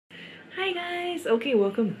Hi guys, okay,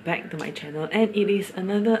 welcome back to my channel, and it is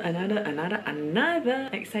another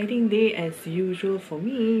exciting day as usual for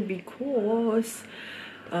me because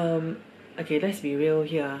okay, let's be real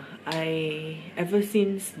here. Ever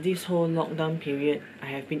since this whole lockdown period, I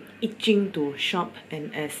have been itching to shop,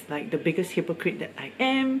 and as like the biggest hypocrite that I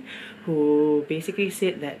am, who basically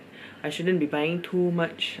said that I shouldn't be buying too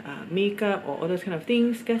much makeup or all those kind of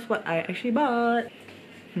things, guess what I actually bought?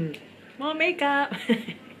 More makeup.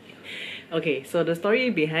 Okay, so the story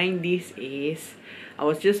behind this is I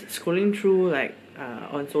was just scrolling through like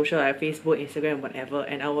on social, like Facebook, Instagram, whatever,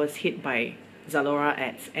 and I was hit by Zalora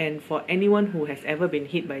ads. And for anyone who has ever been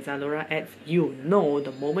hit by Zalora ads, you know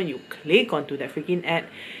the moment you click onto that freaking ad,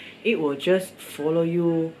 it will just follow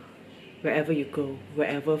you wherever you go,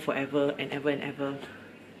 wherever, forever and ever and ever.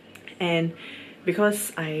 And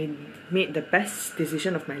because I made the best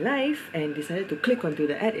decision of my life and decided to click onto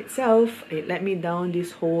the ad itself, it led me down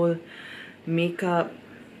this whole makeup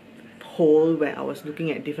hole where I was looking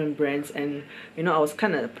at different brands, and you know, I was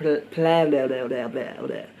kind of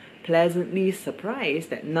pleasantly surprised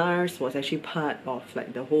that Nars was actually part of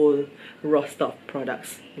like the whole roster of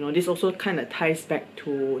products. You know, this also kind of ties back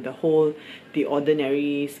to the whole The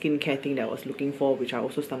Ordinary skincare thing that I was looking for, which I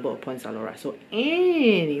also stumbled upon Zalora. So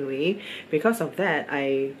anyway, because of that,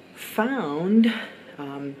 I found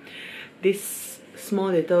this small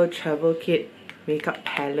little travel kit makeup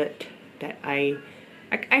palette that I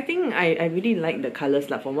think I really like the colors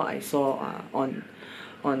like from what I saw on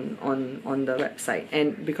the website.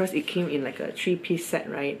 And because it came in like a 3-piece set,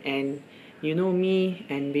 right, and you know me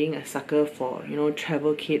and being a sucker for, you know,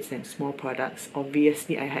 travel kits and small products,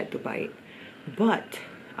 obviously I had to buy it. But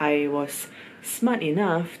I was smart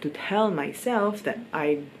enough to tell myself that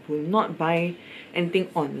I will not buy anything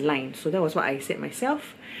online. So that was what I said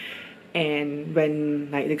myself. And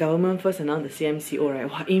when like the government first announced the CMCO, right,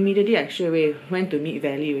 wow, immediately I straight away went to Meet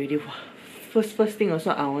Valley already. Wow. First thing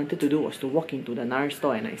also I wanted to do was to walk into the Nars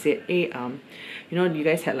store, and I said, hey, you know, you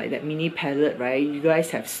guys had like that mini palette, right? You guys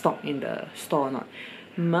have stock in the store or not?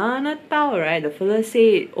 Mana tao, right? The fella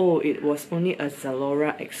said, oh, it was only a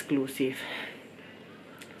Zalora exclusive.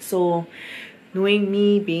 So knowing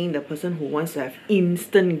me being the person who wants to have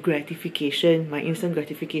instant gratification, my instant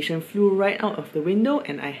gratification flew right out of the window,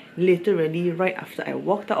 and I literally, right after I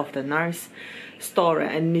walked out of the Nars store, right,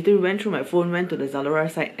 I literally went through my phone, went to the Zalora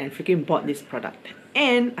site and freaking bought this product.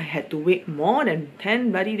 And I had to wait more than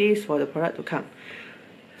 10 bloody days for the product to come.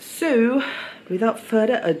 So without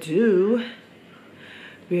further ado,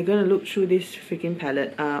 we're gonna look through this freaking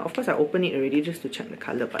palette. Of course I opened it already just to check the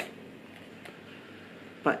color,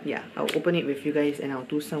 but yeah, I'll open it with you guys and I'll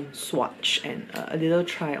do some swatch and a little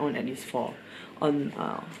try on at least for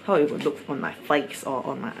how it would look on my face or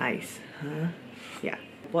on my eyes. Yeah,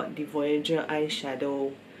 I bought the Voyageur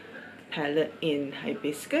eyeshadow palette in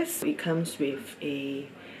Hibiscus. It comes with a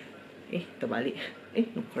a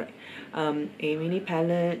mini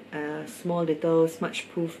palette, a small little smudge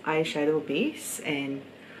proof eyeshadow base, and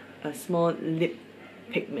a small lip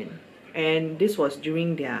pigment. And this was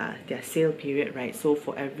during their sale period, right? So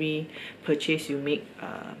for every purchase you make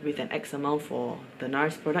with an X amount for the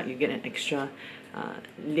Nars product, you get an extra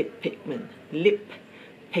lip pigment.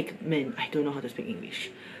 I don't know how to speak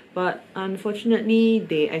English, but unfortunately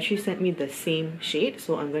they actually sent me the same shade,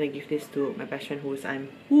 so I'm gonna give this to my best friend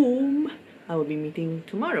whom I will be meeting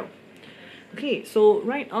tomorrow. Okay, so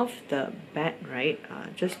right off the bat, right,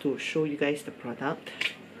 just to show you guys the product,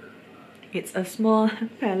 it's a small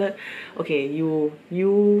palette. Okay,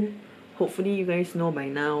 hopefully you guys know by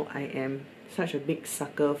now I am such a big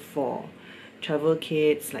sucker for travel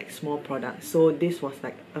kits, like small products. So this was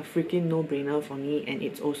like a freaking no-brainer for me, and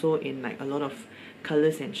it's also in like a lot of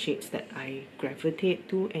colors and shades that I gravitate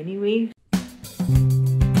to anyway.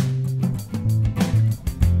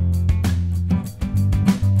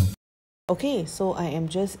 Okay, so I am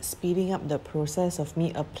just speeding up the process of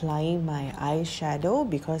me applying my eyeshadow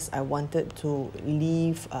because I wanted to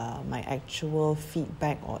leave my actual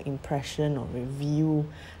feedback or impression or review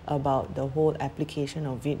about the whole application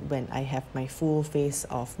of it when I have my full face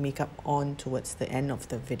of makeup on towards the end of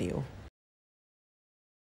the video.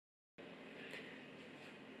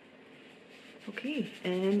 Okay,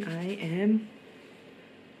 and I am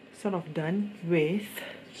sort of done with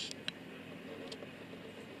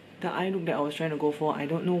the eye look that I was trying to go for. I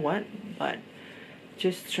don't know what, but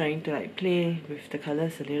just trying to like play with the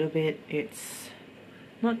colors a little bit. It's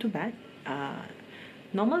not too bad.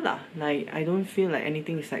 Normal lah. Like I don't feel like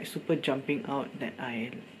anything is like super jumping out that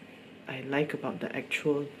I like about the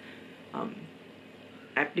actual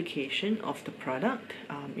application of the product.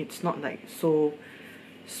 It's not like so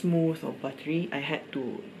smooth or buttery. I had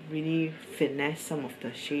to really finesse some of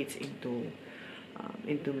the shades into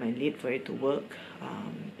my lid for it to work.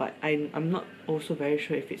 But I'm not also very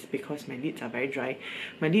sure if it's because my lids are very dry.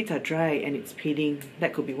 My lids are dry and it's peeling.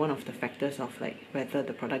 That could be one of the factors of like whether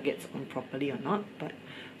the product gets on properly or not. But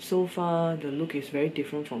so far the look is very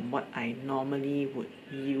different from what I normally would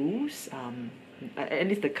use. At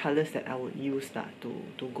least the colors that I would use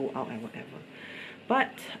to go out and whatever.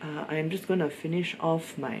 But I'm just gonna finish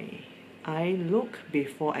off my eye look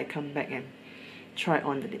before I come back and try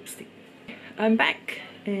on the lipstick. I'm back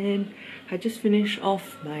and I just finished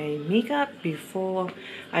off my makeup before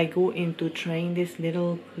I go into trying this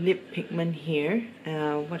little lip pigment here.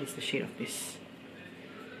 What is the shade of this?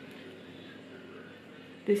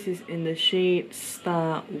 This is in the shade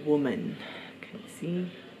Starwoman. Can you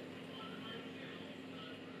see?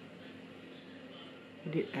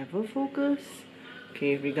 Did it ever focus?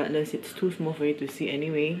 Okay, regardless, it's too small for you to see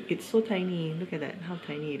anyway. It's so tiny. Look at that, how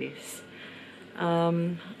tiny it is.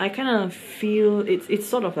 I kind of feel it's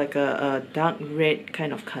sort of like a dark red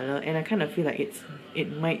kind of color, and I kind of feel like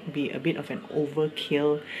it might be a bit of an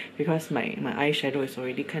overkill because my eyeshadow is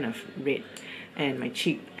already kind of red, and my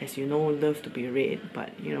cheek, as you know, love to be red.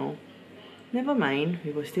 But you know, never mind,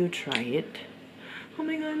 we will still try it. Oh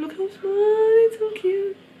my god, look how small! It's so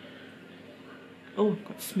cute. Oh,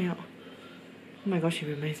 got smell. Oh my gosh, it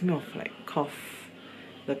reminds me of like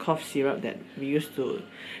the cough syrup that we used to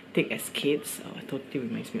take as kids. Oh, it totally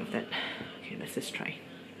reminds me of that. Okay, let's just try.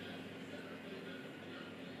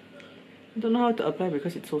 I don't know how to apply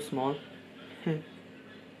because it's so small.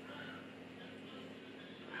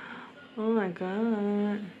 Oh my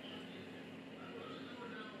god.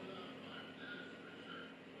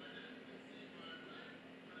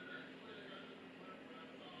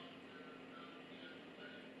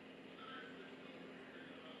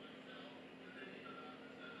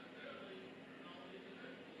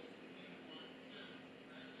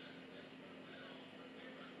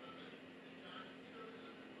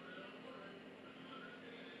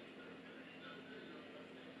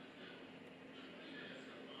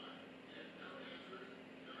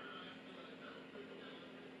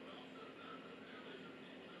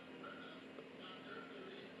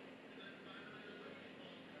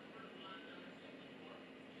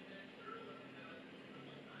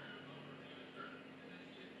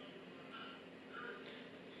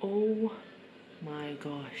 Oh my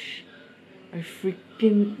gosh, I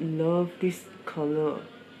freaking love this color.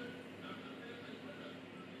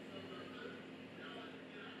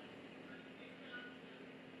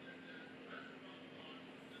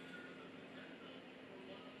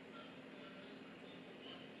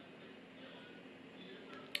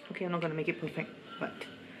 Okay, I'm not gonna make it perfect, but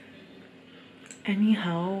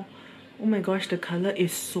anyhow, oh my gosh, the color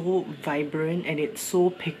is so vibrant and it's so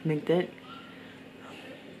pigmented.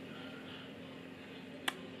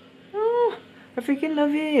 Oh, I freaking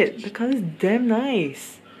love it. The color is damn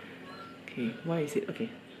nice. Okay, why is it? Okay,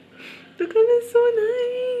 the color is so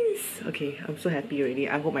nice. Okay, I'm so happy already.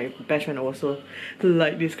 I hope my best friend also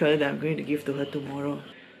like this color that I'm going to give to her tomorrow.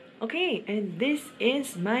 Okay, and this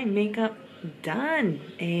is my makeup done.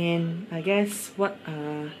 And I guess what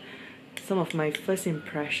some of my first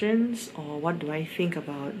impressions, or what do I think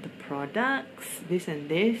about the products, this and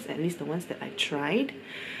this, at least the ones that I tried.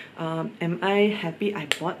 Am I happy I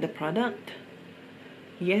bought the product?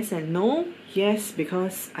 Yes and no. Yes,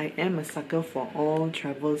 because I am a sucker for all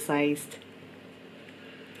travel-sized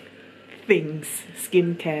things,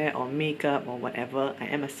 skincare or makeup or whatever. I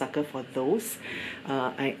am a sucker for those.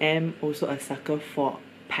 I am also a sucker for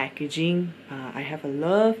packaging. I have a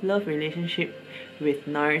love relationship with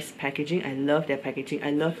Nars packaging. I love their packaging.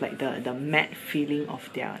 I love like the matte feeling of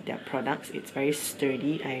their products. It's very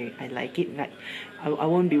sturdy. I like it. Like I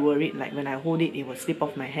won't be worried like when I hold it will slip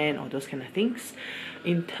off my hand or those kind of things.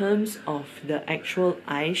 In terms of the actual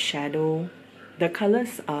eyeshadow, the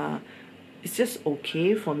colors are, it's just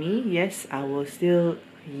okay for me. Yes, I will still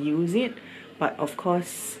use it, but of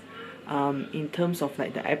course in terms of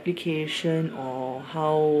like the application or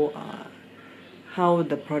how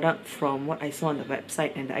the product from what I saw on the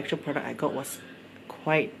website and the actual product I got was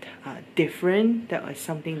quite different. That was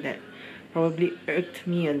something that probably irked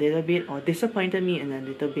me a little bit or disappointed me in a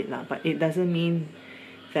little bit lah. But it doesn't mean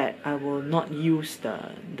that I will not use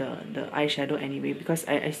the eyeshadow anyway, because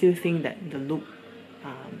I still think that the look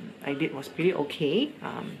I did was pretty okay.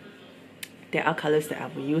 There are colors that I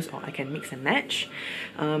will use or I can mix and match.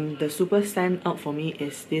 The super stand out for me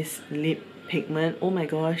is this lip pigment. Oh my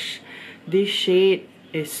gosh, this shade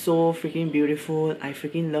is so freaking beautiful. I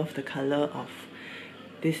freaking love the color of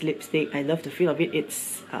this lipstick. I love the feel of it.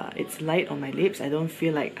 It's light on my lips. I don't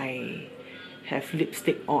feel like I have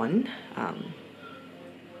lipstick on.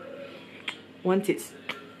 Once it's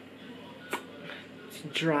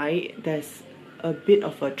dry, there's a bit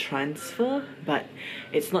of a transfer, but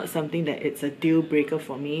it's not something that it's a deal breaker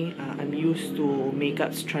for me. I'm used to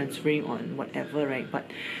makeups transferring on whatever, right? But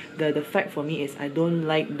the fact for me is I don't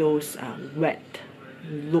like those wet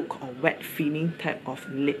look or wet feeling type of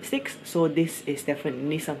lipsticks. So this is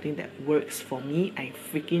definitely something that works for me. I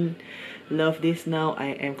freaking love this now. I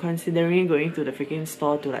am considering going to the freaking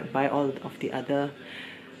store to like buy all of the other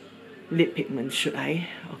lip pigment. Should I?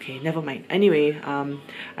 Okay, never mind. Anyway,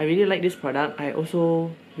 I really like this product. I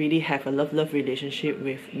also really have a love relationship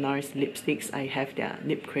with Nars lipsticks. I have their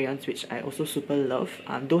lip crayons, which I also super love.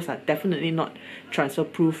 Those are definitely not transfer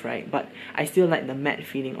proof, right? But I still like the matte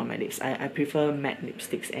feeling on my lips. I prefer matte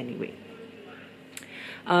lipsticks anyway.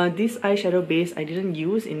 This eyeshadow base I didn't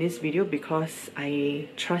use in this video because I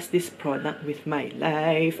trust this product with my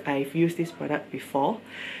life. I've used this product before.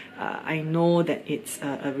 I know that it's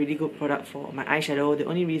a really good product for my eyeshadow. The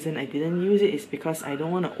only reason I didn't use it is because I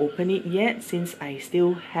don't want to open it yet, since I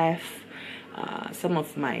still have some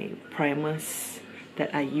of my primers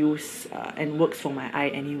that I use and works for my eye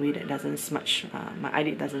anyway, that doesn't smudge. My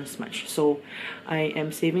eyelid doesn't smudge. So I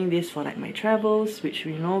am saving this for like my travels, which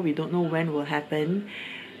we don't know when will happen.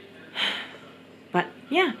 But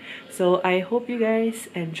yeah, so I hope you guys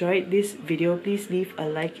enjoyed this video. Please leave a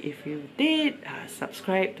like if you did.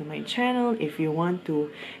 Subscribe to my channel if you want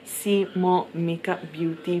to see more makeup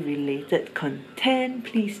beauty related content.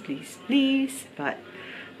 Please. But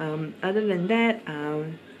other than that,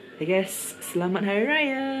 I guess Selamat Hari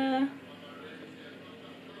Raya.